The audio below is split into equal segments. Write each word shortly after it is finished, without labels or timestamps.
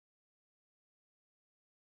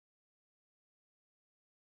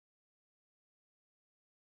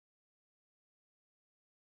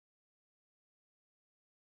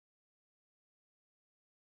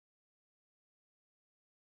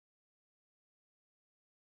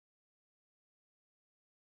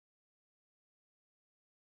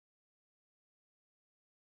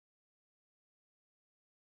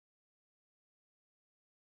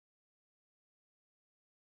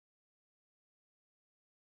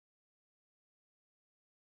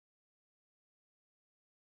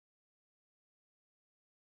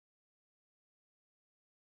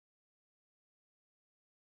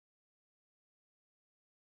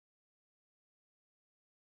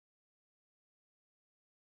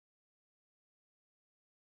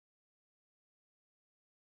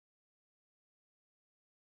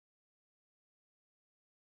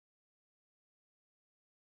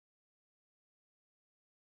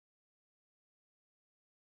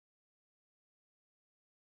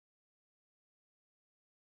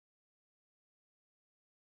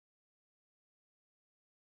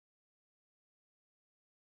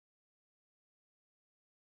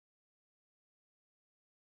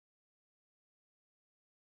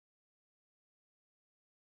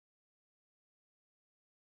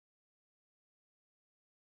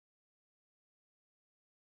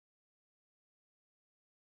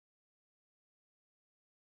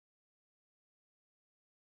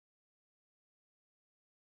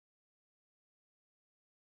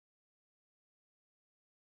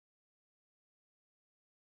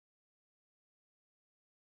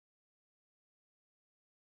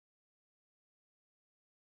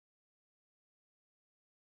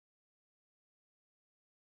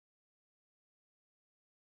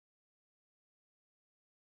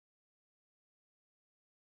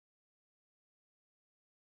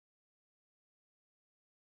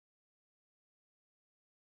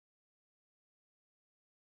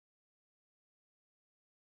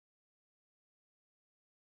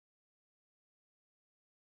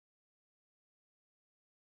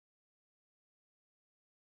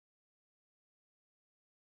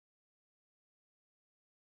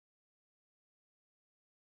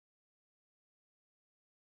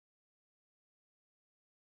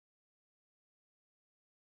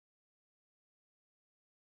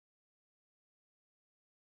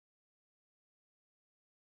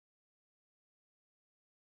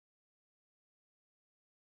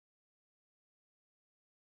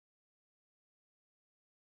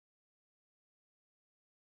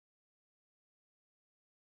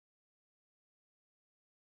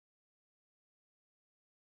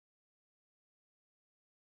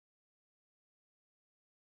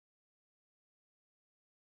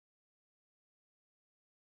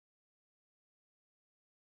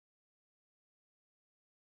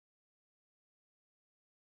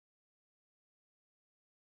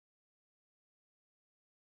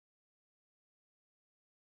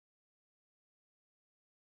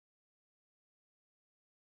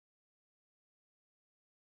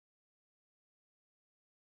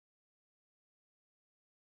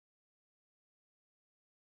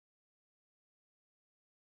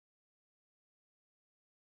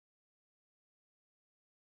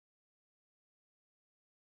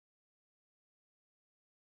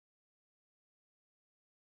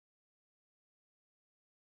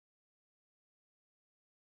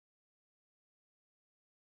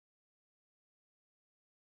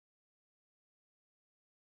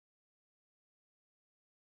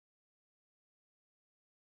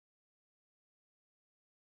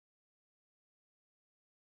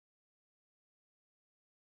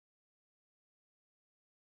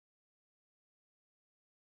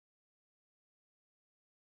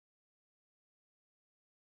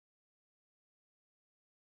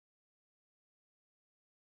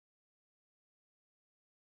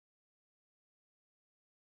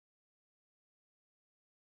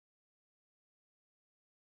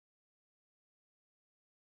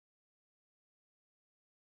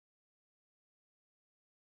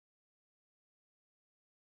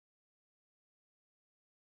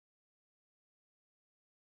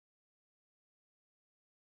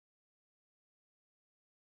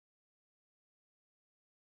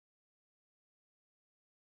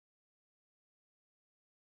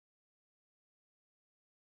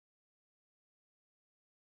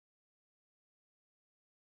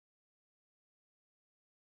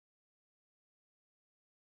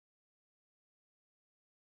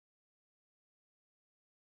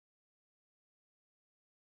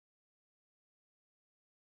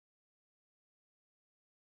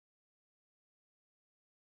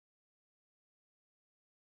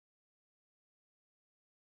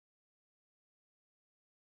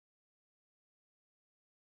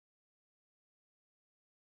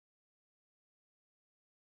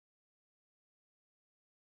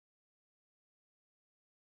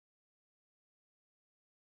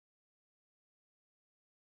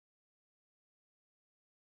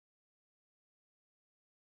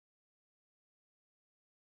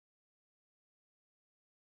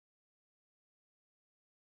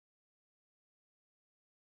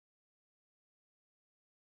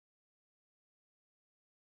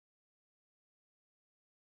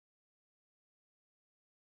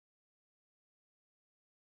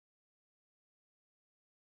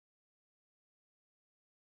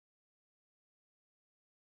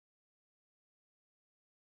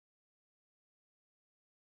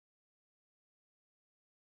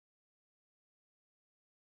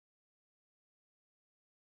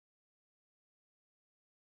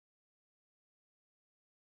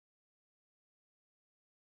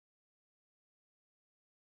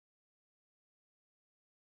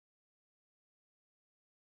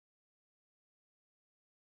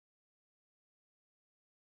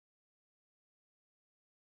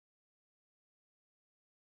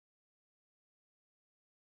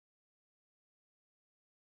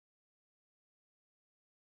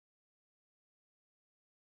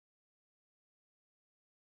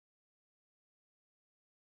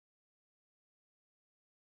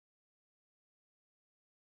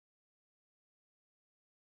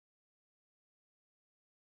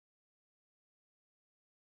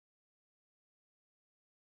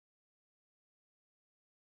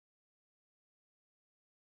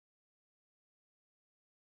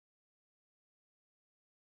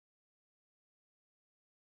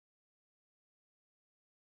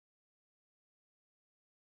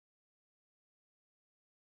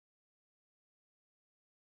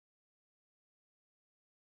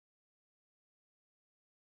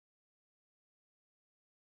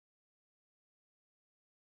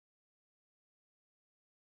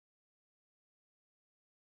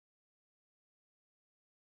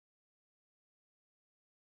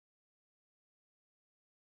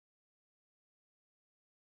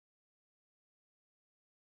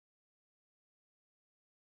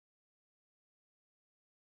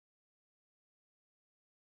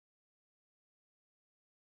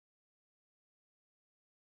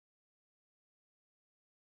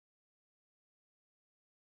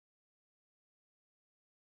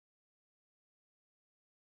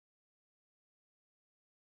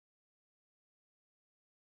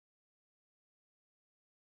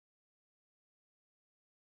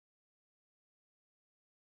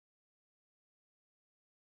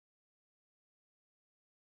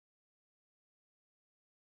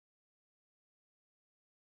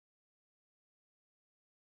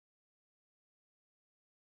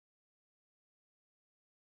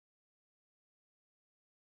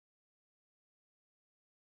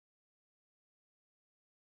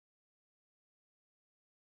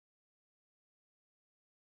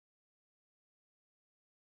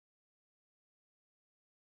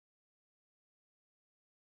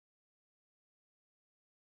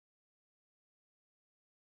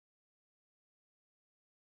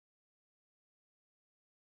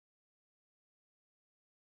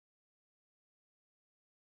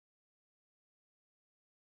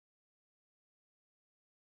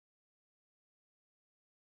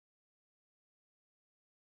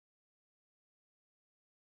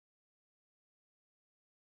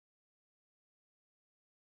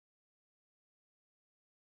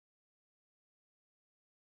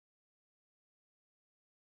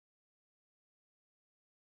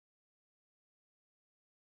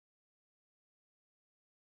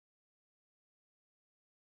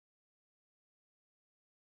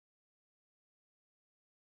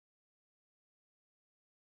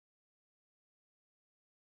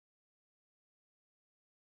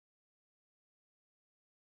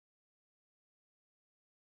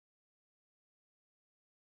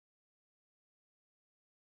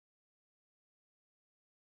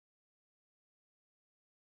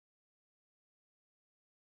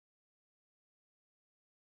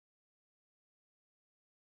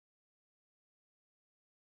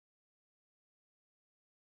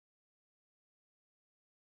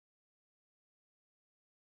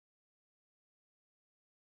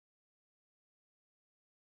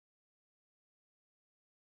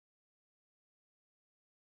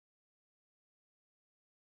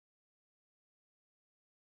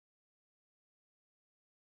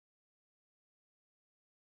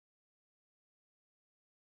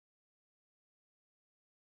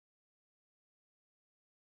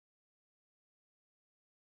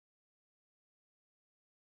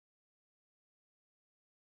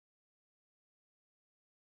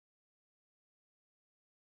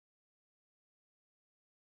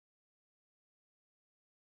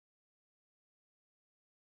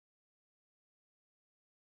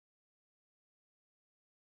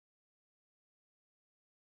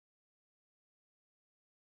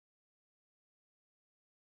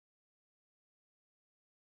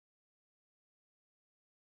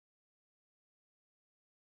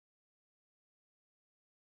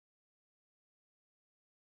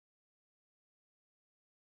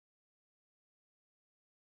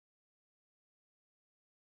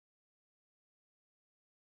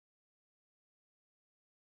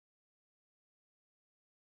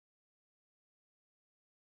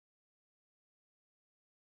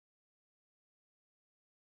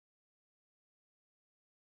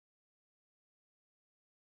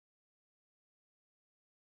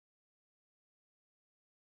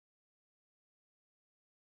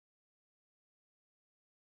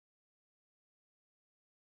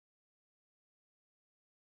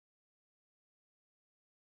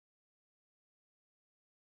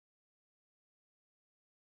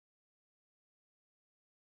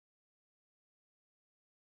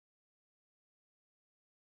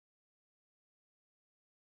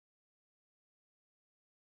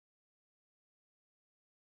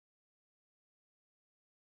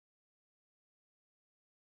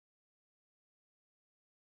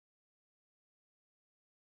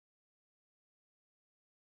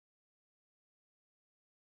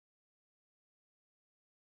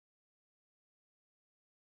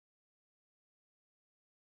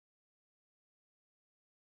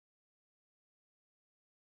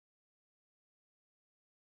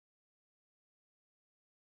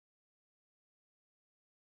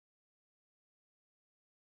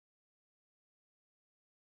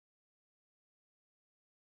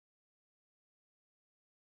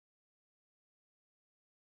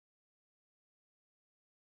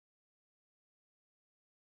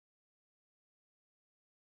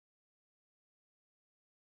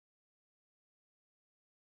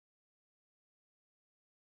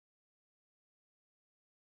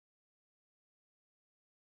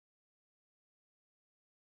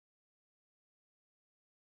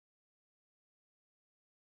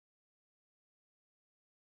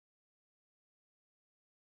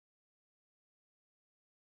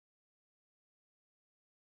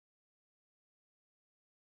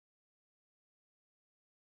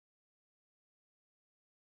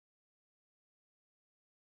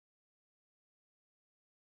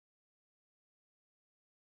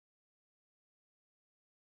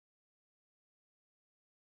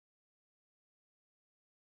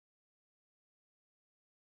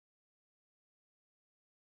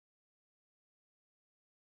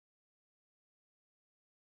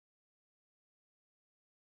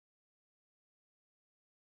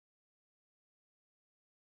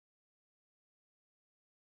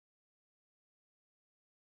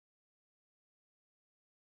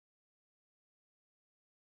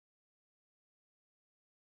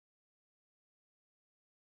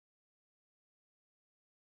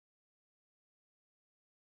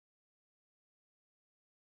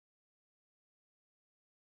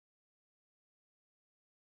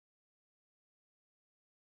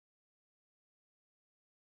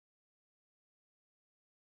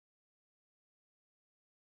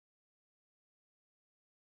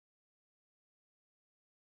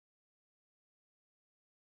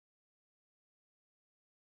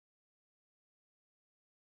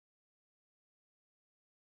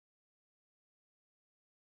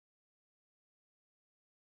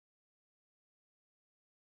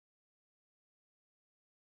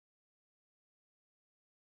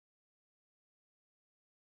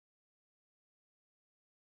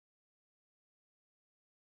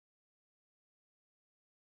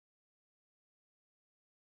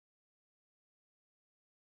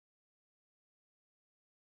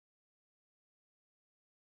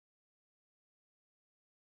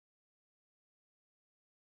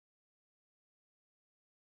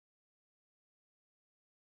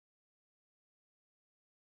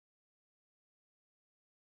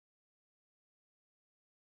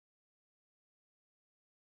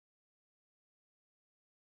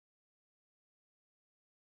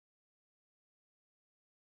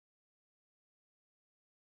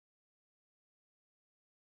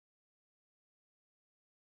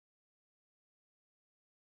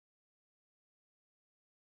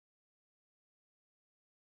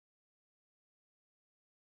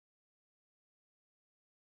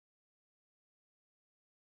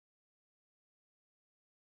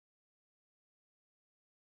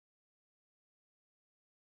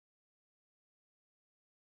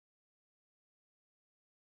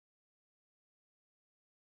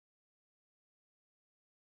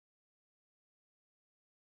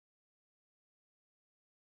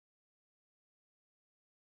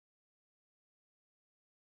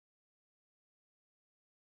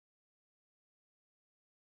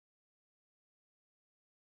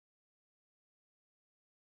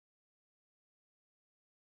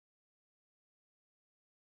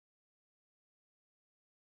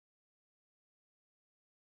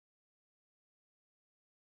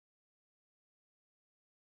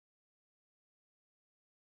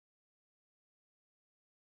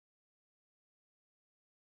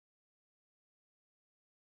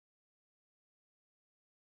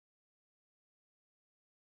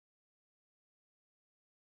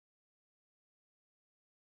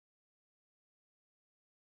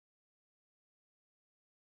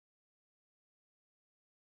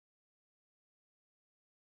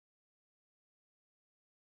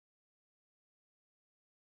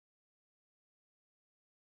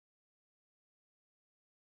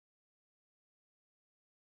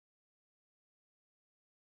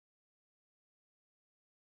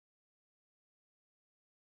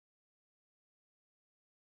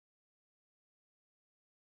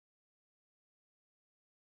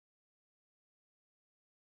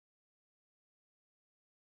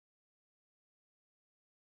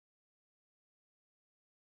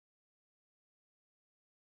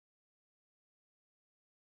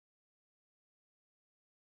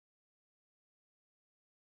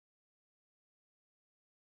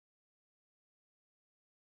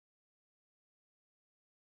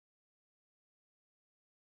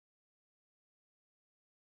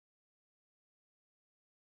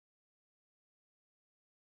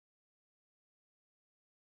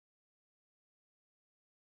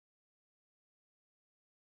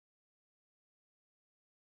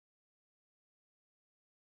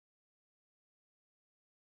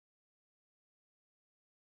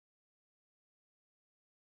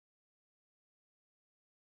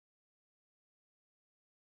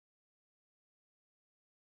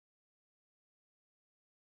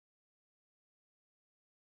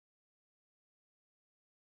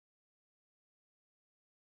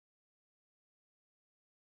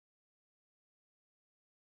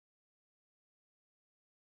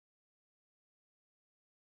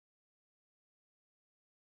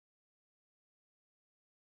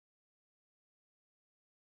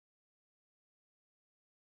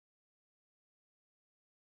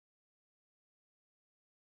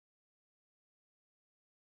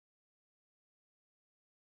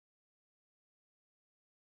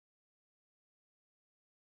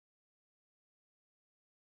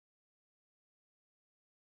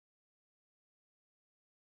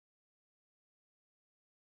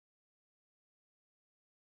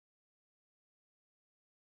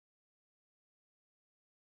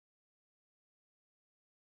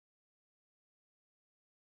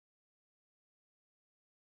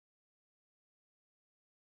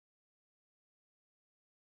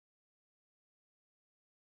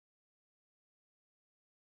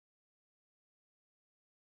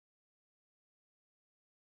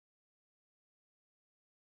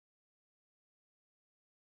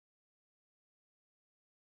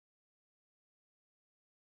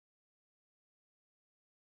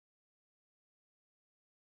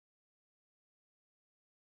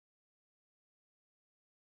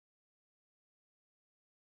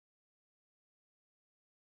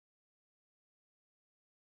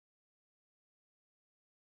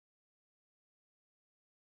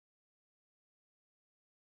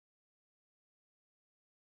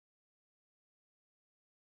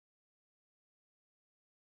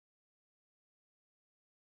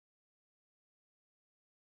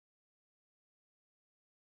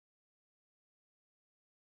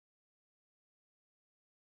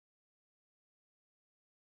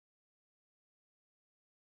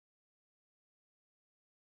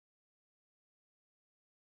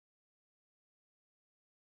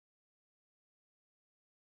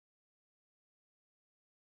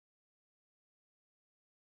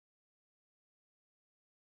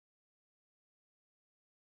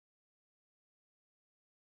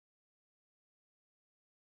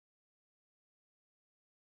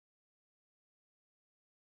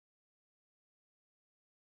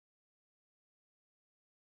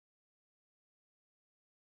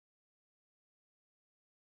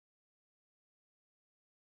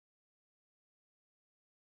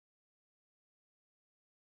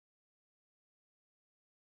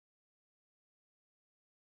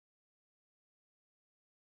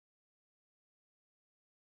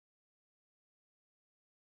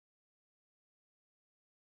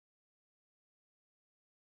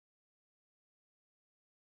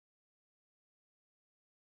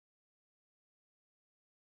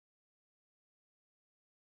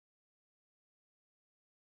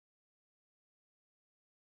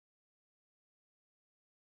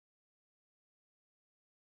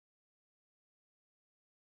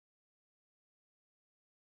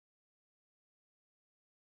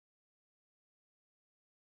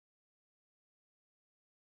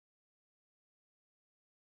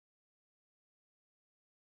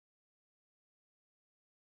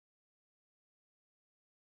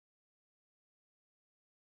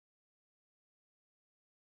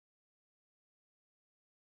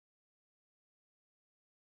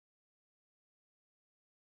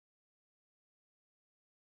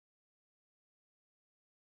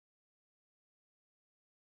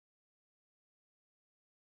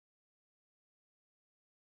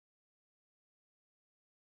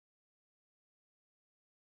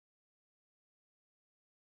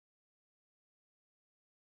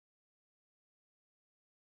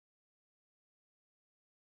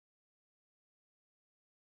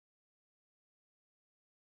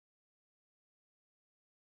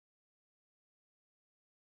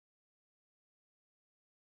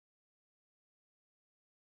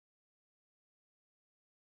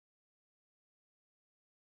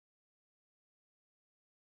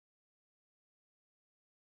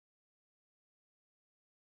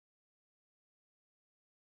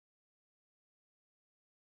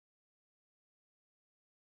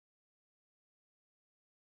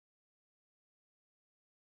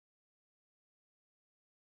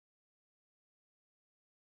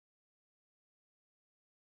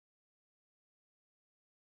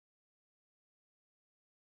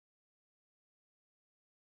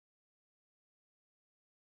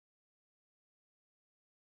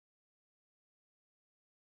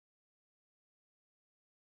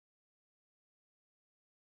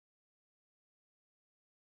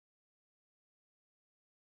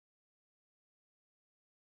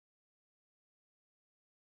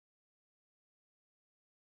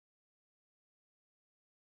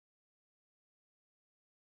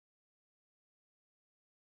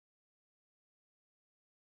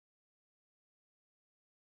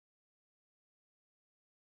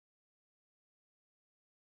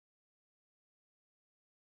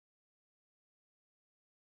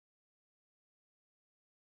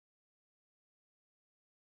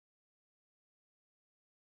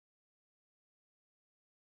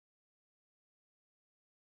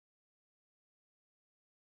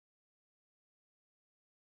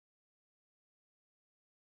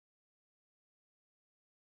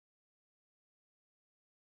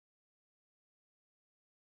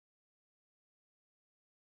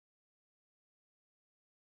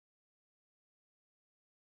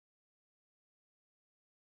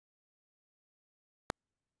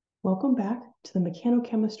Welcome back to the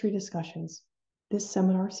Mechanochemistry discussions. This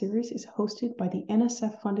seminar series is hosted by the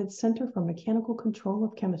NSF-funded Center for Mechanical Control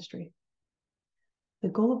of Chemistry. The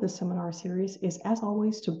goal of this seminar series is, as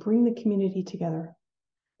always, to bring the community together.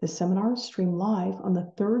 The seminars stream live on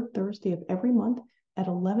the third Thursday of every month at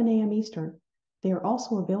 11 a.m. Eastern. They are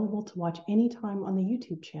also available to watch anytime on the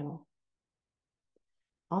YouTube channel.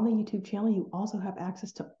 On the YouTube channel, you also have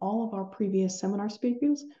access to all of our previous seminar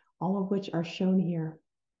speakers, all of which are shown here.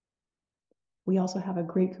 We also have a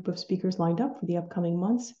great group of speakers lined up for the upcoming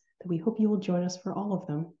months that we hope you will join us for all of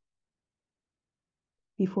them.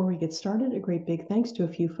 Before we get started, a great big thanks to a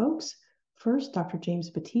few folks. First, Dr.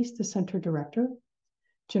 James Batiste, the Center Director,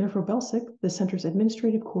 Jennifer Belsick, the Center's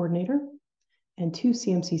Administrative Coordinator, and two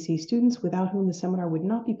CMCC students without whom the seminar would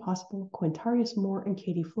not be possible, Quintarius Moore and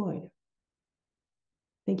Katie Floyd.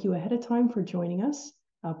 Thank you ahead of time for joining us.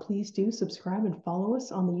 Please do subscribe and follow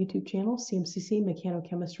us on the YouTube channel, CMCC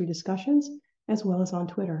Mechanochemistry Discussions, as well as on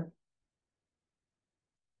Twitter.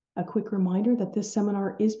 A quick reminder that this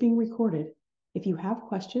seminar is being recorded. If you have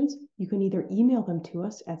questions, you can either email them to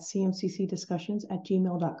us at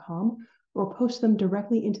cmccdiscussions@gmail.com or post them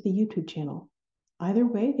directly into the YouTube channel. Either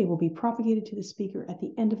way, they will be propagated to the speaker at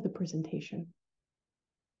the end of the presentation.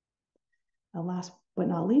 Last but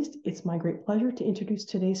not least, it's my great pleasure to introduce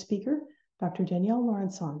today's speaker, Dr. Danielle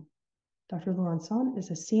Laurencin. Dr. Laurencin is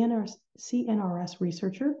a CNRS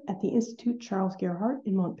researcher at the Institut Charles Gerhardt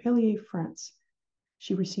in Montpellier, France.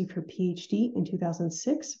 She received her PhD in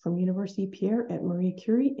 2006 from Université Pierre et Marie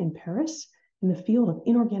Curie in Paris in the field of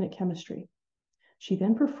inorganic chemistry. She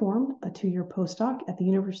then performed a 2-year postdoc at the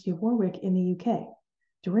University of Warwick in the UK,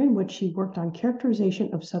 during which she worked on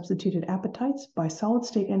characterization of substituted apatites by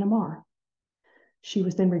solid-state NMR. She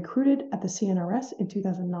was then recruited at the CNRS in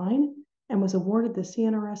 2009 and was awarded the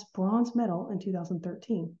CNRS Bronze Medal in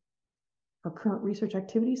 2013. Her current research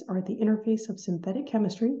activities are at the interface of synthetic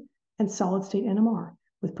chemistry and solid-state NMR,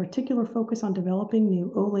 with particular focus on developing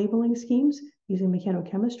new O-labeling schemes using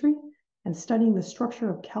mechanochemistry and studying the structure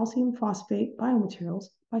of calcium phosphate biomaterials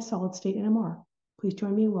by solid-state NMR. Please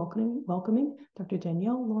join me in welcoming Dr.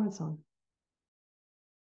 Danielle Laurencin.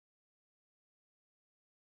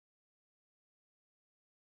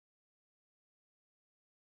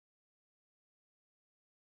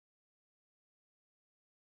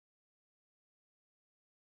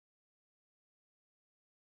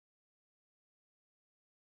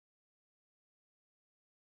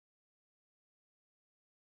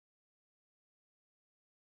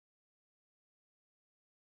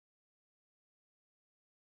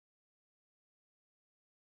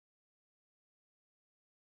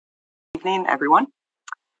 Good evening, everyone.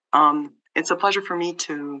 It's a pleasure for me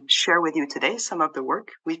to share with you today some of the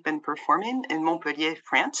work we've been performing in Montpellier,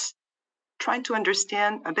 France, trying to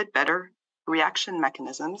understand a bit better reaction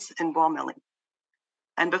mechanisms in ball milling.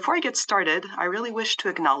 And before I get started, I really wish to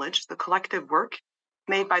acknowledge the collective work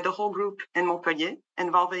made by the whole group in Montpellier,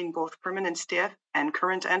 involving both permanent staff and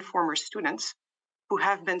current and former students who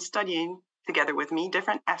have been studying together with me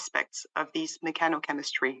different aspects of these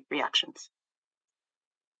mechanochemistry reactions.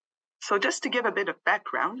 So just to give a bit of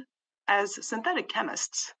background, as synthetic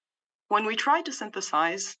chemists, when we try to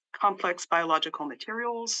synthesize complex biological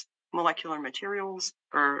materials, molecular materials,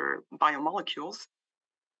 or biomolecules,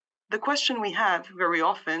 the question we have very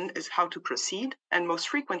often is how to proceed, and most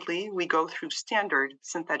frequently we go through standard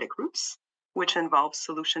synthetic routes, which involve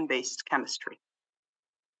solution-based chemistry.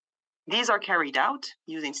 These are carried out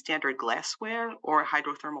using standard glassware or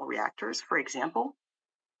hydrothermal reactors, for example.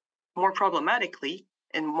 More problematically,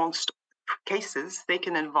 in most cases, they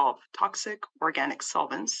can involve toxic organic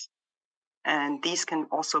solvents, and these can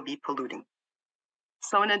also be polluting.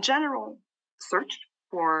 So in a general search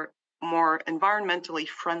for more environmentally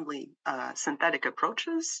friendly synthetic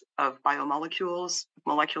approaches of biomolecules,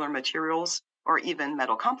 molecular materials, or even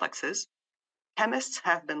metal complexes, chemists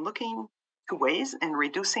have been looking to ways in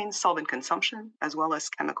reducing solvent consumption as well as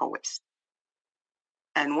chemical waste.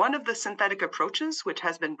 And one of the synthetic approaches which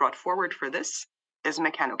has been brought forward for this is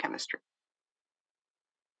mechanochemistry.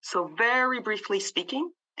 So very briefly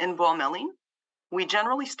speaking, in ball milling, we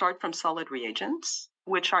generally start from solid reagents,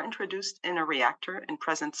 which are introduced in a reactor in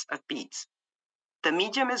presence of beads. The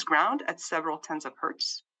medium is ground at several tens of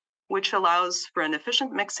hertz, which allows for an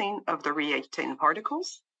efficient mixing of the reactant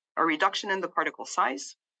particles, a reduction in the particle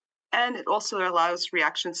size, and it also allows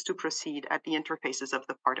reactions to proceed at the interfaces of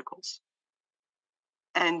the particles.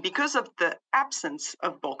 And because of the absence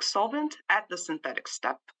of bulk solvent at the synthetic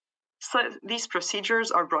step, so these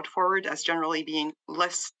procedures are brought forward as generally being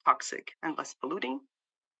less toxic and less polluting,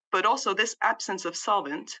 but also this absence of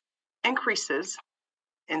solvent increases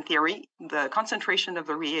in theory, the concentration of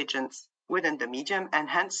the reagents within the medium and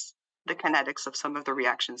hence the kinetics of some of the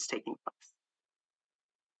reactions taking place.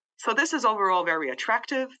 So this is overall very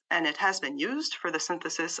attractive, and it has been used for the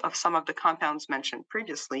synthesis of some of the compounds mentioned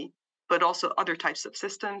previously, but also other types of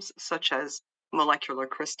systems such as molecular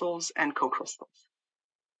crystals and co-crystals.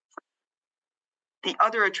 The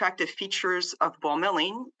other attractive features of ball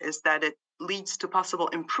milling is that it leads to possible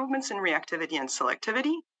improvements in reactivity and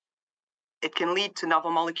selectivity. It can lead to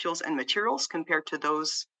novel molecules and materials compared to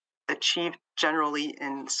those achieved generally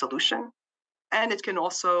in solution. And it can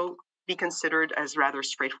also be considered as rather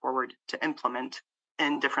straightforward to implement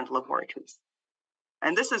in different laboratories.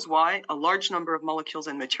 And this is why a large number of molecules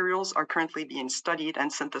and materials are currently being studied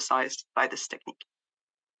and synthesized by this technique.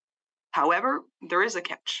 However, there is a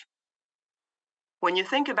catch. When you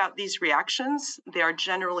think about these reactions, they are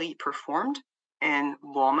generally performed in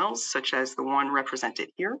ball mills, such as the one represented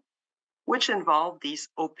here, which involve these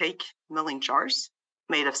opaque milling jars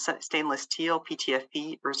made of stainless steel,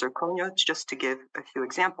 PTFE, or zirconia, just to give a few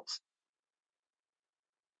examples.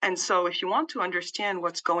 And so if you want to understand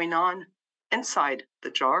what's going on inside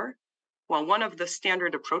the jar, well, one of the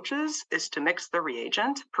standard approaches is to mix the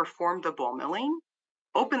reagent, perform the ball milling,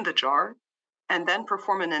 open the jar, and then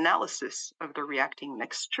perform an analysis of the reacting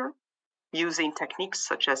mixture using techniques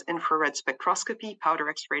such as infrared spectroscopy, powder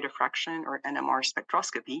X-ray diffraction, or NMR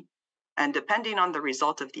spectroscopy. And depending on the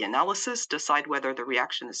result of the analysis, decide whether the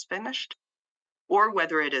reaction is finished or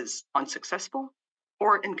whether it is unsuccessful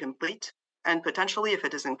or incomplete. And potentially, if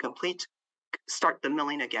it is incomplete, start the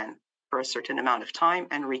milling again for a certain amount of time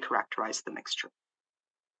and recharacterize the mixture.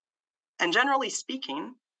 And generally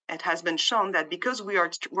speaking, it has been shown that because we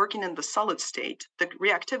are working in the solid state, the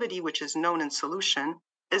reactivity which is known in solution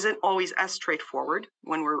isn't always as straightforward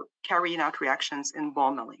when we're carrying out reactions in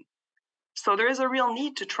ball milling. So there is a real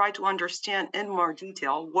need to try to understand in more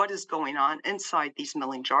detail what is going on inside these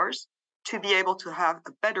milling jars to be able to have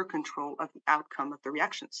a better control of the outcome of the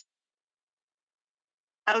reactions.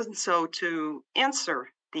 And so to answer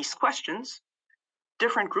these questions,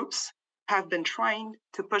 different groups have been trying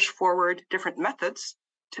to push forward different methods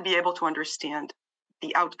to be able to understand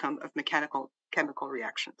the outcome of mechanical-chemical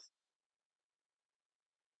reactions.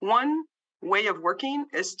 One way of working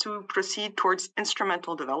is to proceed towards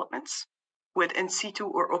instrumental developments with in situ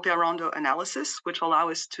or operando analysis, which allow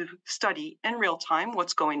us to study in real time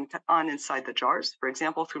what's going on inside the jars, for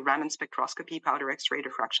example, through Raman spectroscopy, powder X-ray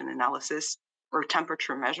diffraction analysis, or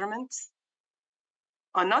temperature measurements.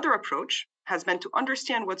 Another approach has been to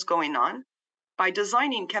understand what's going on by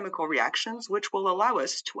designing chemical reactions, which will allow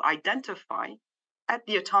us to identify at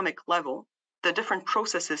the atomic level the different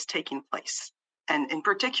processes taking place. And in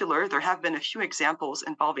particular, there have been a few examples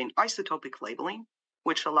involving isotopic labeling,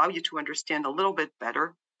 which allow you to understand a little bit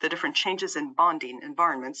better the different changes in bonding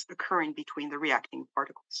environments occurring between the reacting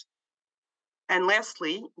particles. And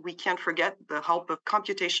lastly, we can't forget the help of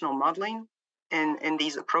computational modeling in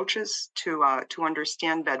these approaches to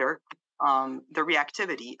understand better the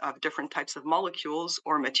reactivity of different types of molecules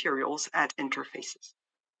or materials at interfaces.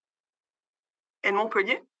 In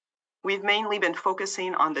Montpellier, we've mainly been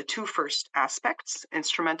focusing on the two first aspects,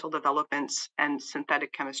 instrumental developments and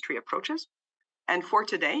synthetic chemistry approaches. And for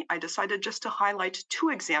today, I decided just to highlight two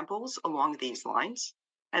examples along these lines.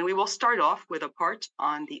 And we will start off with a part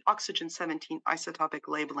on the oxygen-17 isotopic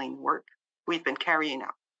labeling work we've been carrying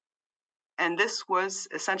out. And this was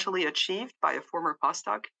essentially achieved by a former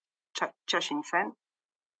postdoc, Cheshing Fen,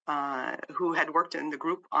 who had worked in the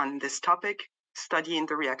group on this topic, studying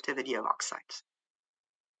the reactivity of oxides.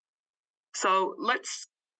 So let's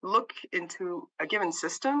look into a given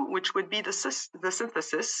system, which would be the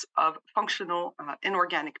synthesis of functional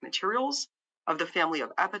inorganic materials of the family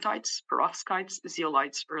of apatites, perovskites,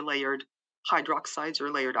 zeolites, or layered hydroxides or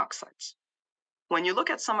layered oxides. When you look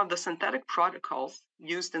at some of the synthetic protocols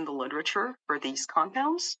used in the literature for these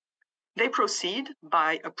compounds, they proceed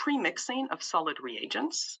by a pre-mixing of solid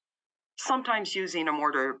reagents, sometimes using a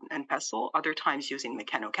mortar and pestle, other times using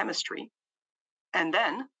mechanochemistry. And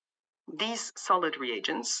then these solid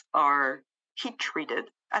reagents are heat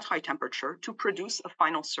treated at high temperature to produce a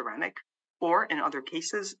final ceramic, or in other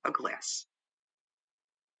cases, a glass.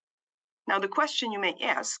 Now, the question you may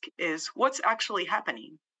ask is, what's actually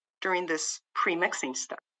happening during this pre-mixing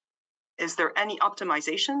step? Is there any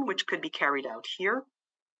optimization which could be carried out here?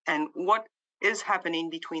 And what is happening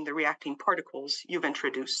between the reacting particles you've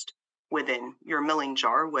introduced within your milling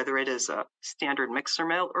jar, whether it is a standard mixer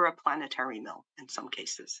mill or a planetary mill in some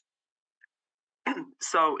cases?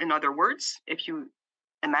 So in other words, if you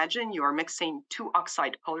imagine you are mixing two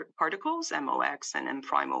oxide particles, MOX and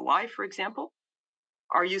M'(OY), for example,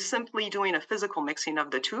 Are you simply doing a physical mixing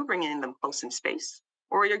of the two, bringing them close in space,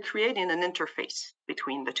 or are you creating an interface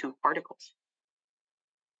between the two particles?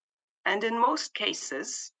 And in most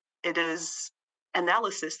cases, it is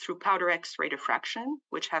analysis through powder X-ray diffraction,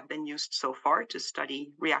 which have been used so far to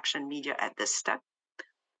study reaction media at this step,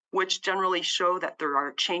 which generally show that there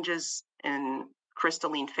are changes in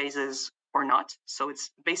crystalline phases or not. So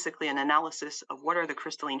it's basically an analysis of what are the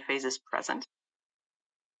crystalline phases present.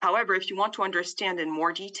 However, if you want to understand in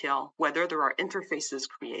more detail whether there are interfaces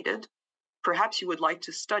created, perhaps you would like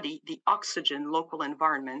to study the oxygen local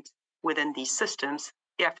environment within these systems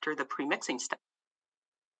after the premixing step.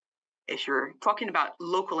 If you're talking about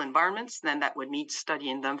local environments, then that would mean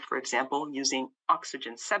studying them, for example, using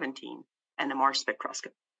oxygen-17 NMR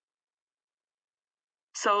spectroscopy.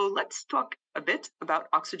 So let's talk a bit about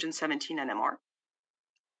oxygen-17 NMR.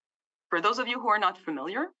 For those of you who are not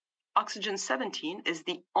familiar, oxygen-17 is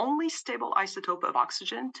the only stable isotope of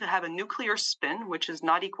oxygen to have a nuclear spin which is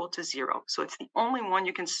not equal to 0. So it's the only one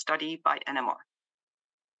you can study by NMR.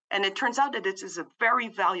 And it turns out that it is a very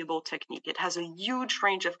valuable technique. It has a huge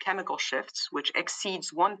range of chemical shifts, which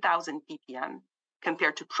exceeds 1,000 ppm,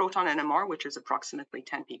 compared to proton NMR, which is approximately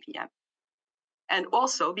 10 ppm. And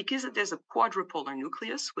also, because it is a quadrupolar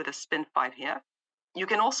nucleus with a spin 5/2, you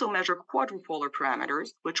can also measure quadrupolar parameters,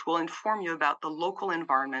 which will inform you about the local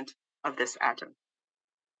environment of this atom.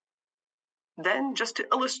 Then, just to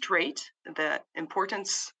illustrate the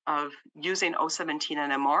importance of using O17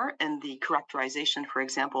 NMR in the characterization, for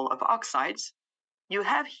example, of oxides, you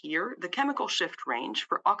have here the chemical shift range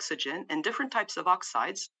for oxygen and different types of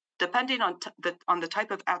oxides, depending on the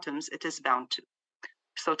type of atoms it is bound to.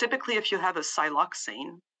 So typically, if you have a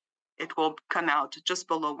siloxane, it will come out just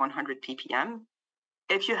below 100 ppm.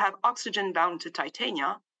 If you have oxygen bound to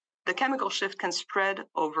titania, the chemical shift can spread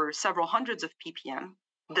over several hundreds of ppm,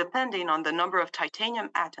 depending on the number of titanium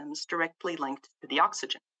atoms directly linked to the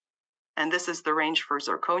oxygen. And this is the range for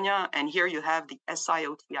zirconia, and here you have the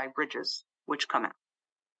SiOTI bridges, which come out.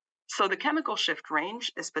 So the chemical shift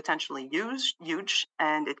range is potentially huge,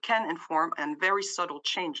 and it can inform on very subtle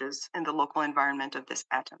changes in the local environment of this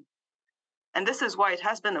atom. And this is why it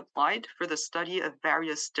has been applied for the study of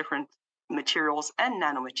various different materials and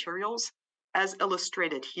nanomaterials, as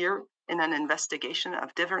illustrated here in an investigation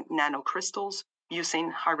of different nanocrystals using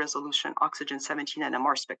high-resolution oxygen-17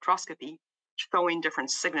 NMR spectroscopy, showing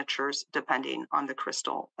different signatures depending on the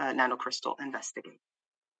nanocrystal investigated.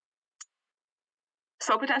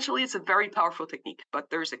 So potentially it's a very powerful technique, but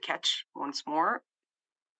there's a catch once more,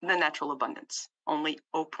 the natural abundance, only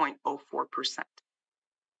 0.04%.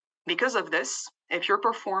 Because of this, if you're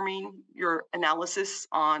performing your analysis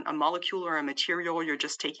on a molecule or a material you're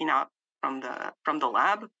just taking out from the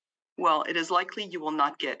lab, well, it is likely you will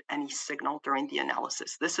not get any signal during the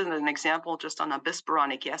analysis. This is an example just on a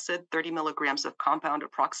bisboronic acid, 30 milligrams of compound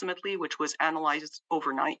approximately, which was analyzed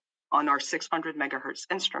overnight on our 600 megahertz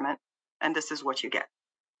instrument, and this is what you get.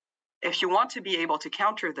 If you want to be able to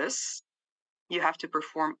counter this, you have to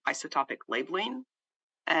perform isotopic labeling,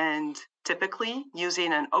 and typically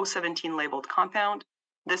using an O17 labeled compound,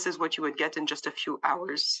 this is what you would get in just a few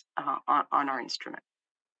hours on our instrument.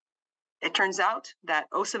 It turns out that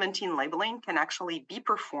O17 labeling can actually be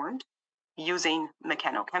performed using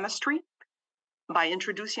mechanochemistry by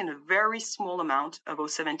introducing a very small amount of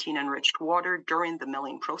O17 enriched water during the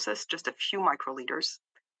milling process, just a few microliters.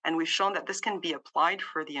 And we've shown that this can be applied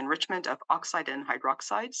for the enrichment of oxide and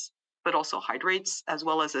hydroxides, but also hydrates, as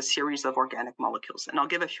well as a series of organic molecules. And I'll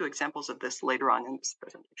give a few examples of this later on in this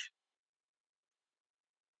presentation.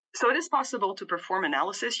 So it is possible to perform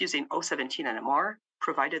analysis using O17 NMR,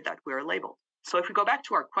 provided that we are labeled. So if we go back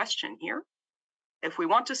to our question here, if we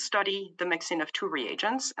want to study the mixing of two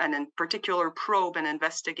reagents, and in particular probe and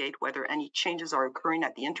investigate whether any changes are occurring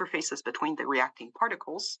at the interfaces between the reacting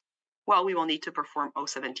particles, well, we will need to perform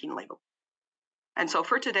O17 label. And so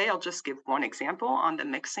for today, I'll just give one example on the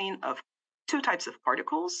mixing of two types of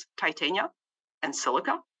particles, titania and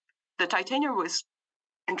silica. The titania was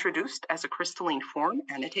introduced as a crystalline form,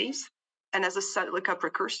 anatase, and as a silica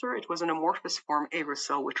precursor, it was an amorphous form,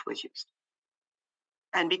 aerosol, which was used.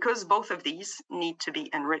 And because both of these need to be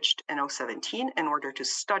enriched in O17 in order to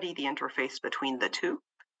study the interface between the two,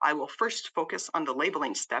 I will first focus on the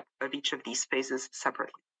labeling step of each of these phases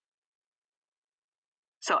separately.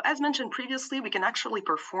 So as mentioned previously, we can actually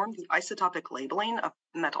perform the isotopic labeling of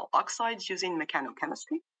metal oxides using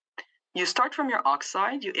mechanochemistry. You start from your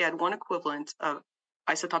oxide, you add one equivalent of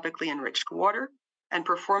isotopically enriched water, and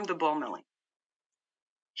perform the ball milling.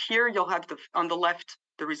 Here you'll have on the left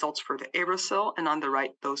the results for the aerosol, and on the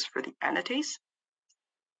right those for the anatase.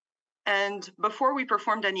 And before we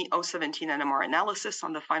performed any O17 NMR analysis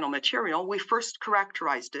on the final material, we first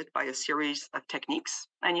characterized it by a series of techniques.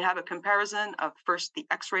 And you have a comparison of first the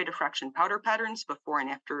X-ray diffraction powder patterns before and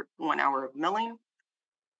after 1 hour of milling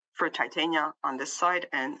for titania on this side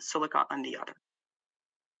and silica on the other.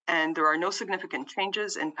 And there are no significant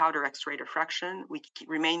changes in powder X-ray diffraction. We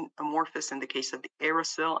remain amorphous in the case of the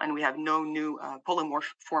aerosol, and we have no new polymorph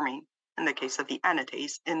forming in the case of the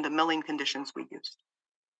anatase in the milling conditions we used.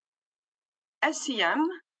 SEM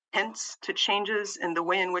hints to changes in the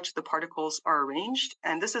way in which the particles are arranged,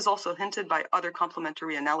 and this is also hinted by other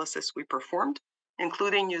complementary analysis we performed,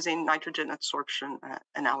 including using nitrogen adsorption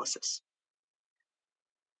analysis.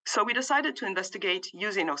 So we decided to investigate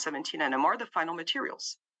using O17 NMR the final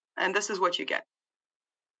materials, and this is what you get.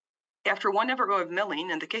 After 1 hour of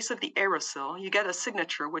milling, in the case of the aerosol, you get a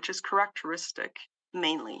signature which is characteristic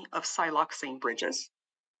mainly of siloxane bridges.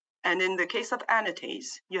 And in the case of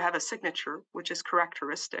anatase, you have a signature which is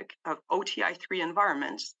characteristic of OTI3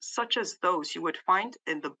 environments, such as those you would find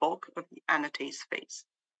in the bulk of the anatase phase.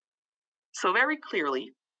 So very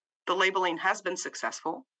clearly, the labeling has been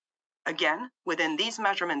successful. Again, within these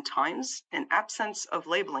measurement times, in absence of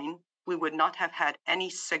labeling, we would not have had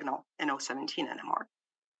any signal in O17 NMR.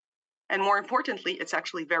 And more importantly, it's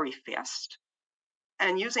actually very fast.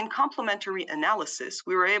 And using complementary analysis,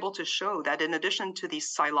 we were able to show that in addition to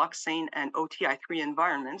these siloxane and OTI3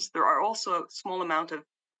 environments, there are also a small amount of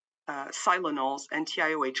silanols and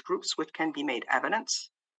TiOH groups which can be made evident.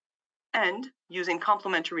 And using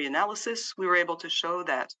complementary analysis, we were able to show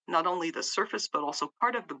that not only the surface, but also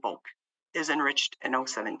part of the bulk is enriched in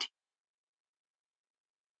O17.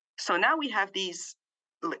 So now we have these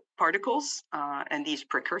particles and these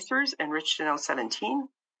precursors enriched in O17.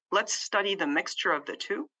 Let's study the mixture of the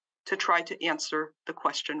two to try to answer the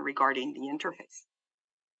question regarding the interface.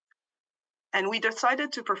 And we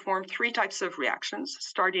decided to perform 3 types of reactions,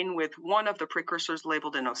 starting with one of the precursors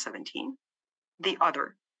labeled in O17, the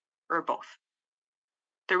other, or both.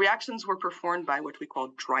 The reactions were performed by what we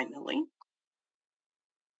call dry milling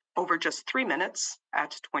over just 3 minutes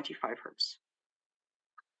at 25 Hertz.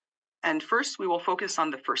 And first, we will focus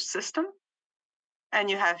on the first system. And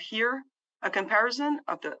you have here a comparison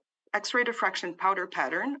of the X-ray diffraction powder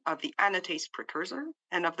pattern of the anatase precursor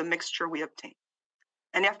and of the mixture we obtain.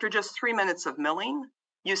 And after just 3 minutes of milling,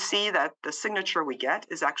 you see that the signature we get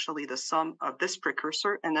is actually the sum of this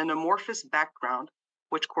precursor and an amorphous background,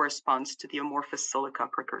 which corresponds to the amorphous silica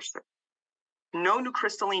precursor. No new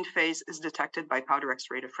crystalline phase is detected by powder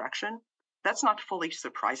X-ray diffraction. That's not fully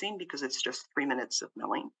surprising because it's just 3 minutes of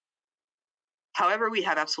milling. However, we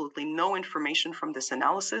have absolutely no information from this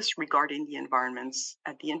analysis regarding the environments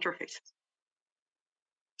at the interfaces.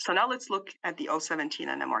 So now let's look at the O17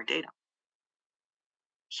 NMR data.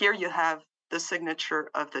 Here you have the signature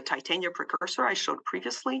of the titania precursor I showed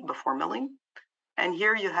previously before milling. And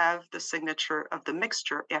here you have the signature of the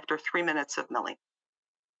mixture after 3 minutes of milling.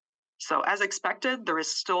 So as expected, there is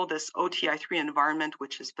still this OTI3 environment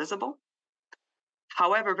which is visible.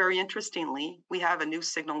 However, very interestingly, we have a new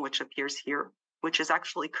signal which appears here, which is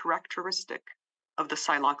actually characteristic of the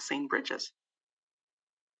siloxane bridges.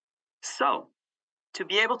 So, to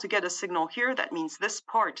be able to get a signal here, that means this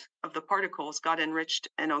part of the particles got enriched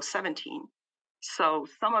in O17. So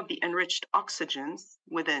some of the enriched oxygens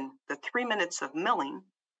within the 3 minutes of milling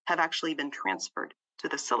have actually been transferred to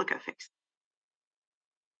the silica phase.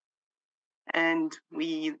 And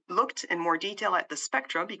we looked in more detail at the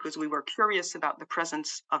spectra because we were curious about the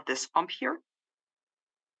presence of this hump here,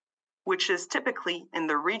 which is typically in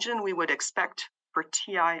the region we would expect for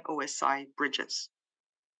TiOSI bridges.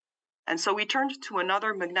 And so we turned to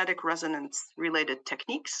another magnetic resonance related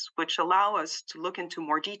techniques, which allow us to look into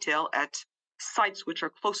more detail at sites which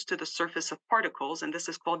are close to the surface of particles, and this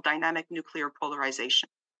is called dynamic nuclear polarization.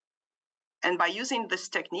 And by using this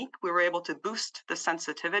technique, we were able to boost the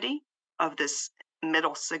sensitivity of this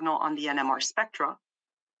middle signal on the NMR spectra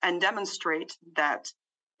and demonstrate that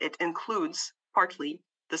it includes partly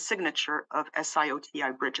the signature of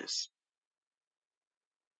SiOTI bridges.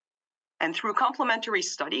 And through complementary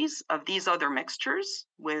studies of these other mixtures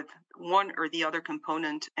with one or the other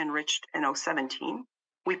component enriched in O17,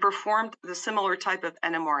 we performed the similar type of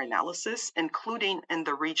NMR analysis, including in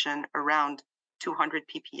the region around 200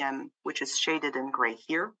 ppm, which is shaded in gray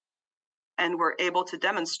here. And we're able to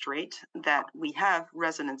demonstrate that we have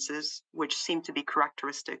resonances which seem to be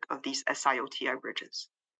characteristic of these SiOTI bridges.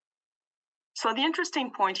 So the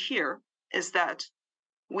interesting point here is that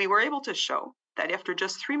we were able to show that after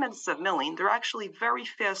just 3 minutes of milling, there are actually very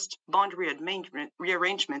fast bond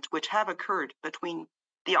rearrangement which have occurred between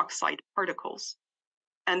the oxide particles.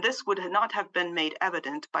 and this would not have been made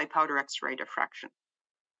evident by powder X-ray diffraction.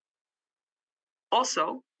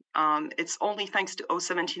 Also, it's only thanks to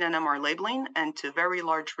O17 NMR labeling and to very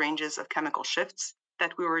large ranges of chemical shifts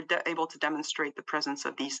that we were able to demonstrate the presence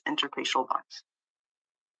of these interfacial bonds.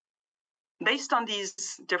 Based on these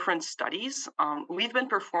different studies, we've been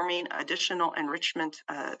performing additional enrichment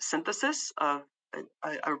synthesis of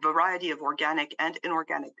a variety of organic and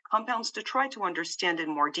inorganic compounds to try to understand in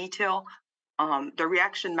more detail the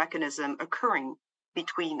reaction mechanism occurring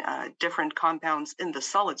between different compounds in the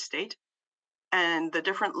solid state, and the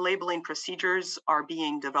different labeling procedures are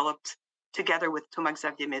being developed together with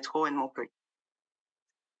Thomas-Xavier Métraud in Montpellier.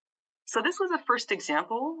 So this was a first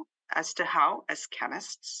example as to how, as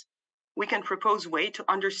chemists, we can propose a way to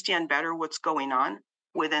understand better what's going on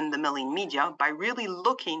within the milling media by really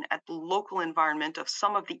looking at the local environment of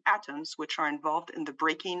some of the atoms which are involved in the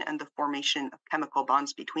breaking and the formation of chemical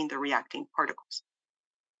bonds between the reacting particles.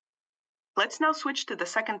 Let's now switch to the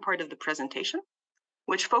second part of the presentation,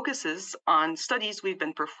 which focuses on studies we've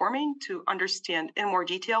been performing to understand in more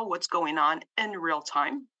detail what's going on in real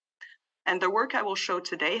time. And the work I will show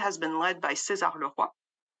today has been led by César Leroy,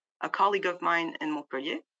 a colleague of mine in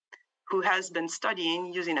Montpellier, who has been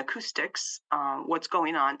studying using acoustics what's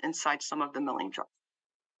going on inside some of the milling jars.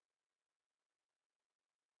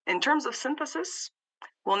 In terms of synthesis,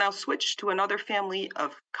 we'll now switch to another family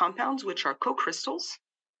of compounds, which are co-crystals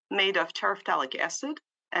made of terephthalic acid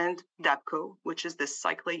and DAPCO, which is this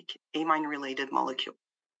cyclic amine-related molecule.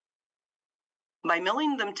 By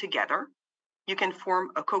milling them together, you can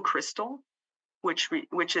form a co-crystal,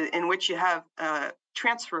 in which you have a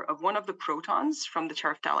transfer of one of the protons from the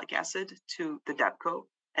terephthalic acid to the DAPCO,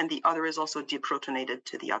 and the other is also deprotonated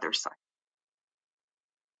to the other side.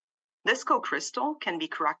 This co-crystal can be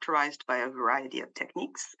characterized by a variety of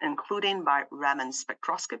techniques, including by Raman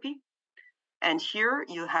spectroscopy. And here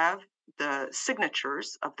you have the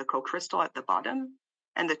signatures of the co-crystal at the bottom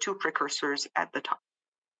and the two precursors at the top.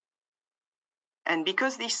 And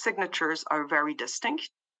because these signatures are very distinct,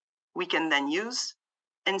 we can then use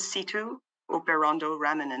in situ operando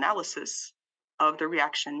Raman analysis of the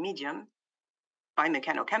reaction medium by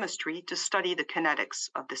mechanochemistry to study the kinetics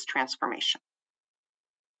of this transformation.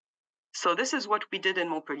 So this is what we did in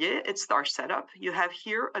Montpellier. It's our setup. You have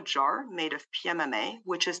here a jar made of PMMA,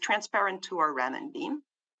 which is transparent to our Raman beam.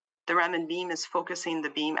 The Raman beam is focusing the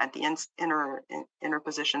beam at the inner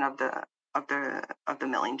position of the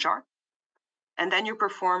milling jar. And then you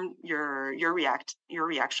perform your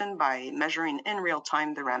reaction by measuring in real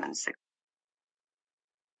time the Raman signal.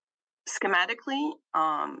 Schematically,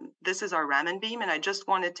 this is our Raman beam, and I just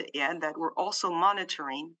wanted to add that we're also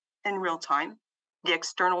monitoring in real time the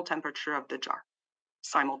external temperature of the jar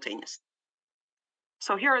simultaneously.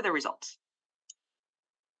 So here are the results.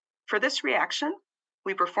 For this reaction,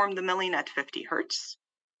 we perform the milling at 50 Hertz.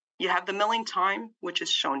 You have the milling time, which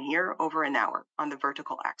is shown here, over an hour on the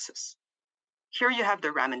vertical axis. Here you have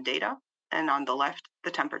the Raman data, and on the left,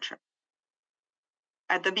 the temperature.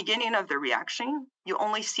 At the beginning of the reaction, you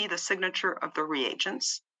only see the signature of the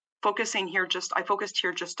reagents. I focused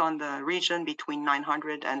here just on the region between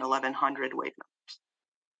 900 and 1100 wave numbers.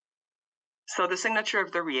 So the signature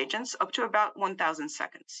of the reagents up to about 1000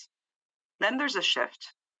 seconds. Then there's a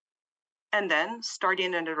shift. And then,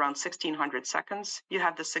 starting at around 1600 seconds, you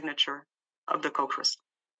have the signature of the co-crystal.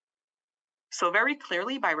 So very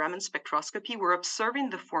clearly, by Raman spectroscopy, we're observing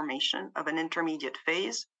the formation of an intermediate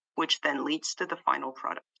phase, which then leads to the final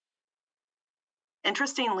product.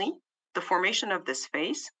 Interestingly, the formation of this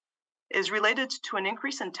phase is related to an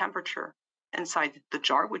increase in temperature inside the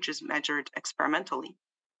jar, which is measured experimentally.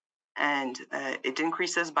 And it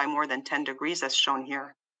increases by more than 10 degrees, as shown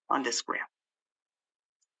here on this graph.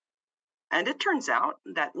 And it turns out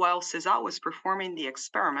that while César was performing the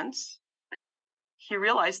experiments, he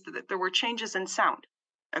realized that there were changes in sound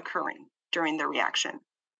occurring during the reaction,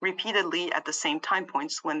 repeatedly at the same time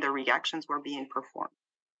points when the reactions were being performed.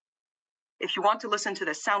 If you want to listen to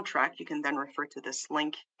the soundtrack, you can then refer to this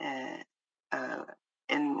link in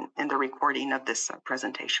the recording of this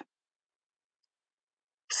presentation.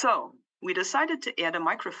 So we decided to add a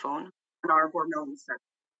microphone in our bore milling set.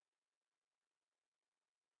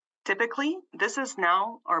 Typically, this is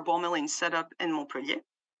now our ball milling setup in Montpellier,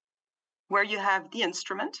 where you have the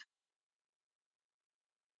instrument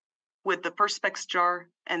with the Perspex jar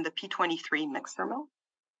and the P23 mixer mill,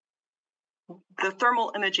 the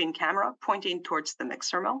thermal imaging camera pointing towards the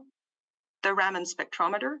mixer mill, the Raman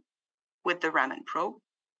spectrometer with the Raman probe,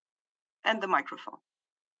 and the microphone.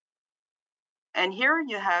 And here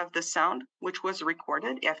you have the sound, which was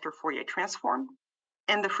recorded after Fourier transform,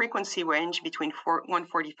 in the frequency range between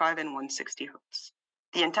 145 and 160 Hertz.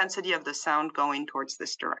 the intensity of the sound going towards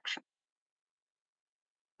this direction.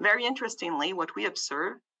 Very interestingly, what we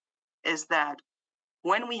observe is that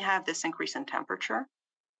when we have this increase in temperature,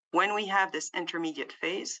 when we have this intermediate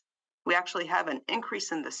phase, we actually have an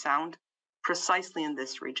increase in the sound precisely in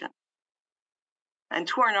this region. And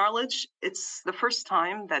to our knowledge, it's the first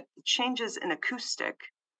time that changes in acoustic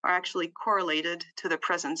are actually correlated to the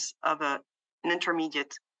presence of an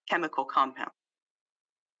intermediate chemical compound.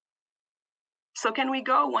 So can we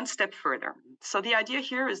go one step further? So the idea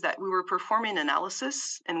here is that we were performing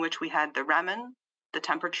analysis in which we had the Raman, the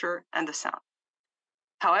temperature, and the sound.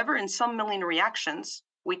 However, in some milling reactions,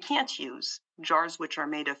 we can't use jars which are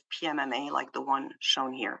made of PMMA like the one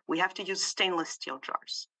shown here. We have to use stainless steel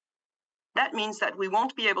jars. That means that we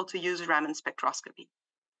won't be able to use Raman spectroscopy.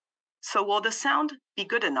 So will the sound be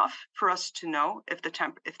good enough for us to know if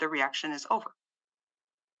the reaction is over?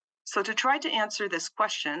 So to try to answer this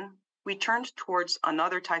question, we turned towards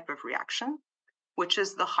another type of reaction, which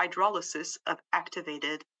is the hydrolysis of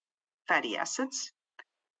activated fatty acids,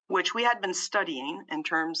 which we had been studying in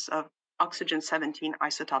terms of oxygen-17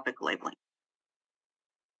 isotopic labeling.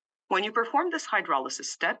 When you perform this hydrolysis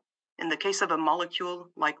step, in the case of a molecule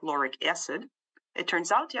like lauric acid, it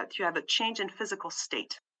turns out that you have a change in physical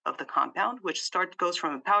state of the compound, which goes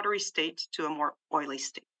from a powdery state to a more oily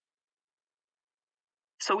state.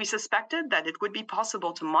 So we suspected that it would be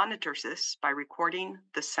possible to monitor this by recording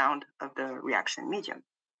the sound of the reaction medium.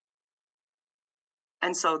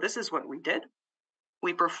 And so this is what we did.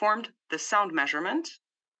 We performed the sound measurement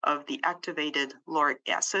of the activated lauric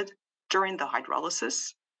acid during the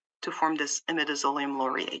hydrolysis to form this imidazolium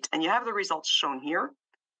laureate. And you have the results shown here,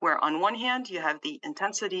 where on one hand, you have the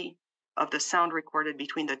intensity of the sound recorded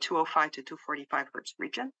between the 205 to 245 hertz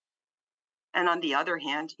region. And on the other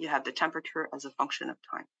hand, you have the temperature as a function of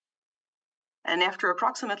time. And after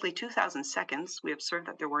approximately 2,000 seconds, we observed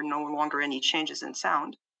that there were no longer any changes in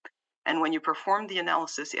sound. And when you perform the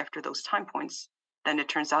analysis after those time points, then it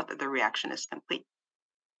turns out that the reaction is complete.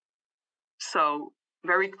 So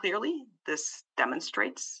very clearly, this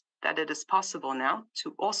demonstrates that it is possible now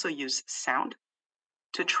to also use sound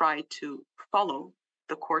to try to follow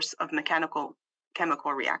the course of mechanical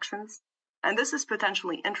chemical reactions. And this is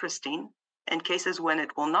potentially interesting in cases when it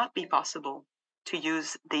will not be possible to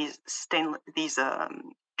use these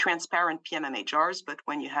transparent PMMA jars, but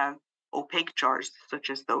when you have opaque jars, such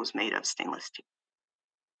as those made of stainless steel.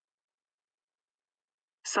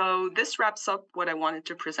 So this wraps up what I wanted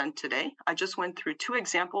to present today. I just went through two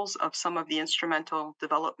examples of some of the instrumental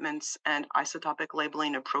developments and isotopic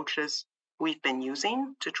labeling approaches we've been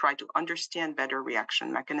using to try to understand better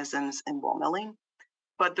reaction mechanisms in ball milling.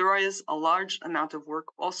 But there is a large amount of work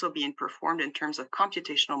also being performed in terms of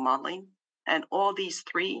computational modeling, and all these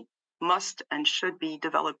three must and should be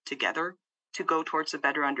developed together to go towards a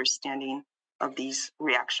better understanding of these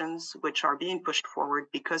reactions, which are being pushed forward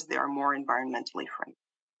because they are more environmentally friendly.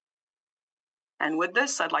 And with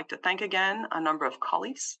this, I'd like to thank again a number of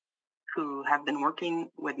colleagues who have been working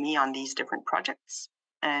with me on these different projects,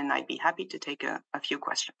 and I'd be happy to take a few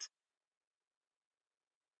questions.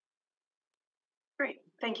 Great,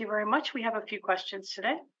 thank you very much. We have a few questions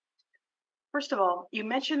today. First of all, you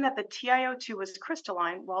mentioned that the TiO2 was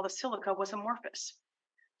crystalline while the silica was amorphous.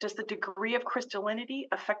 Does the degree of crystallinity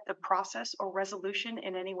affect the process or resolution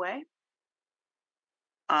in any way?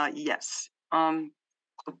 Yes.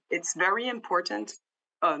 It's very important.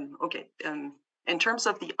 In terms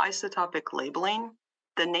of the isotopic labeling,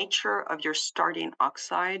 the nature of your starting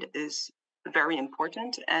oxide is very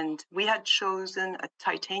important. And we had chosen a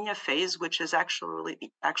titania phase, which is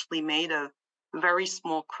actually made of very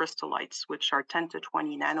small crystallites, which are 10 to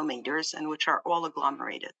 20 nanometers and which are all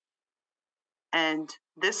agglomerated. And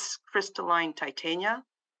this crystalline titania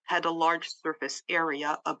had a large surface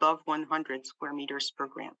area above 100 square meters per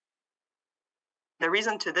gram. The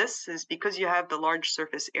reason to this is because you have the large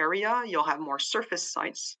surface area, you'll have more surface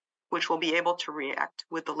sites, which will be able to react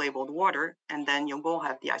with the labeled water, and then you will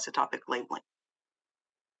have the isotopic labeling.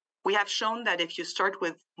 We have shown that if you start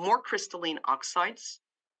with more crystalline oxides,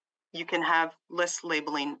 you can have less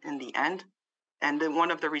labeling in the end. And then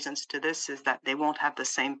one of the reasons to this is that they won't have the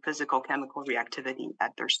same physical chemical reactivity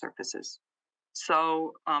at their surfaces.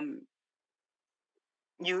 So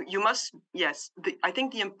you must, yes, I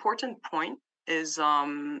think the important point is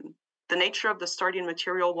the nature of the starting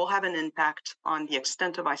material will have an impact on the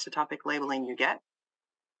extent of isotopic labeling you get.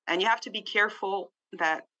 And you have to be careful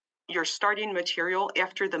that your starting material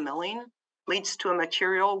after the milling leads to a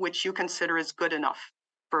material which you consider is good enough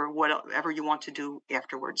for whatever you want to do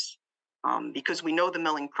afterwards. Because we know the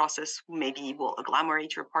milling process maybe will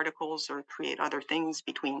agglomerate your particles or create other things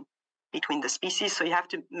between between the species. So you have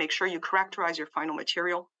to make sure you characterize your final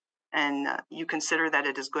material and you consider that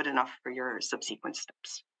it is good enough for your subsequent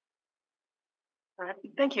steps. All right,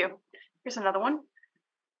 thank you. Here's another one.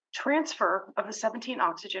 Transfer of the 17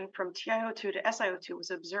 oxygen from TiO2 to SiO2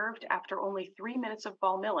 was observed after only 3 minutes of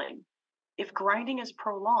ball milling. If grinding is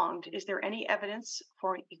prolonged, is there any evidence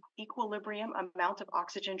for an equilibrium amount of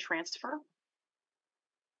oxygen transfer?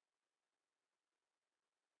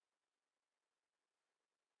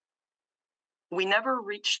 We never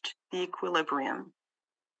reached the equilibrium.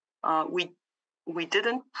 We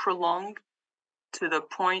didn't prolong to the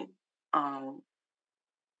point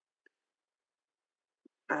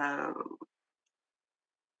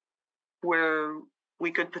where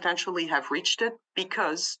we could potentially have reached it,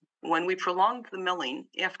 because when we prolonged the milling,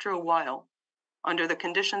 after a while, under the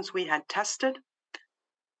conditions we had tested,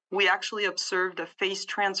 we actually observed a phase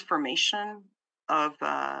transformation of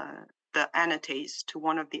the anatase to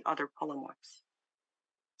one of the other polymorphs.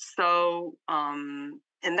 So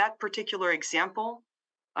in that particular example,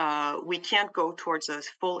 we can't go towards a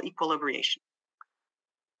full equilibration.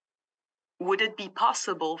 Would it be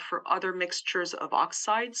possible for other mixtures of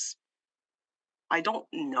oxides? I don't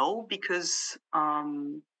know, because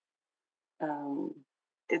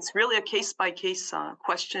it's really a case-by-case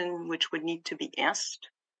question which would need to be asked.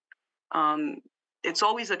 It's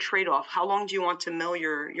always a trade-off. How long do you want to mill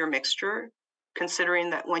your mixture, considering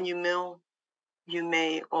that when you mill, you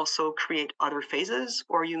may also create other phases,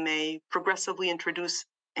 or you may progressively introduce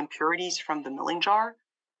impurities from the milling jar,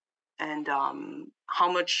 and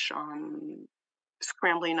how much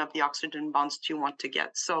scrambling of the oxygen bonds do you want to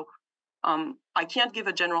get? So I can't give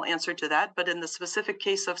a general answer to that, but in the specific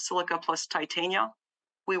case of silica plus titania,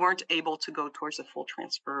 we weren't able to go towards a full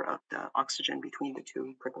transfer of the oxygen between the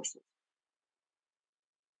two precursors.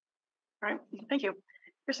 All right, thank you.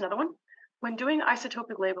 Here's another one. When doing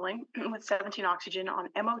isotopic labeling with 17 oxygen on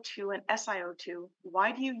MO2 and SiO2,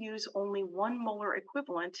 why do you use only 1 molar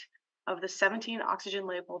equivalent of the 17 oxygen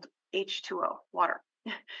labeled H2O, water?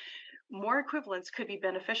 More equivalents could be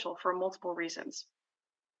beneficial for multiple reasons.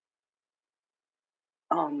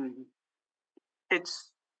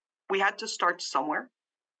 We had to start somewhere,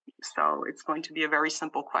 so it's going to be a very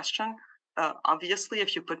simple question. Obviously,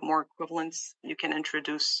 if you put more equivalents, you can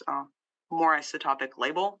introduce more isotopic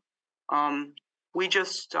label. We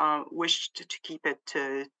just wished to keep it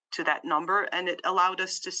to that number, and it allowed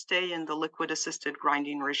us to stay in the liquid-assisted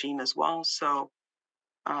grinding regime as well. So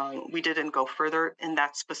we didn't go further in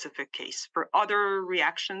that specific case. For other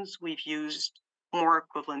reactions, we've used more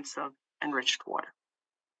equivalents of enriched water.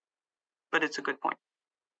 But it's a good point.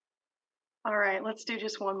 All right, let's do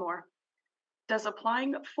just one more. Does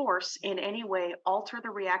applying force in any way alter the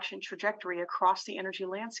reaction trajectory across the energy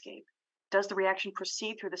landscape? Does the reaction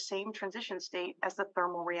proceed through the same transition state as the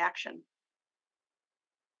thermal reaction?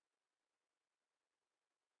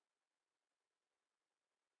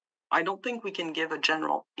 I don't think we can give a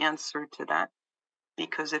general answer to that,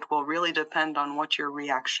 because it will really depend on what your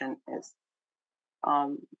reaction is.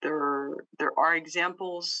 There are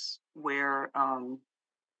examples where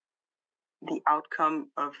the outcome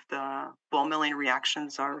of the ball milling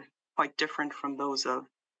reactions are quite different from those of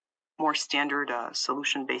more standard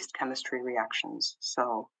solution-based chemistry reactions.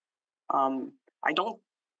 So I don't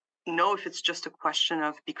know if it's just a question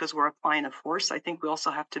of because we're applying a force. I think we also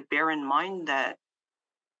have to bear in mind that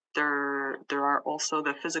there are also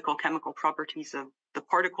the physical chemical properties of the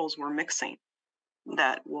particles we're mixing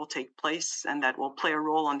that will take place and that will play a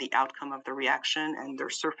role on the outcome of the reaction and their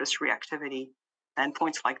surface reactivity and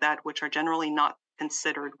points like that, which are generally not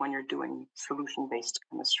considered when you're doing solution-based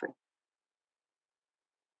chemistry.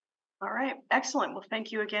 All right, excellent. Well,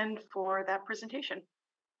 thank you again for that presentation.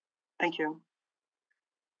 Thank you.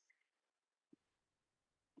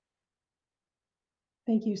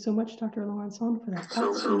 Thank you so much, Dr. Laurencin, for that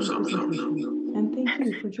outstanding presentation. And thank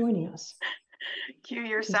you for joining us. Q,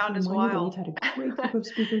 your Just sound is remind you wild. that we've had a great group of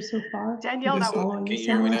speakers so far. Danielle, that following can this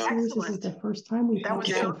you hear me seminar now? series, this is the first time we've had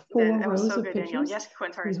to show 4 rows of good, Danielle. pictures. Yes,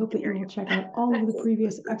 Quinn, sorry, We hope that you will check out all of the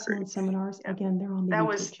previous excellent seminars. Yeah. Again, they're on the That YouTube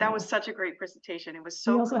was channel. such a great presentation. It was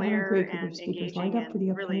so we also clear have a great group and of speakers engaging lined up for the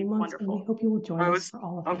and really upcoming months, wonderful. and we hope you will join us for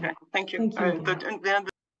all of them. Okay, thank you. Thank you again.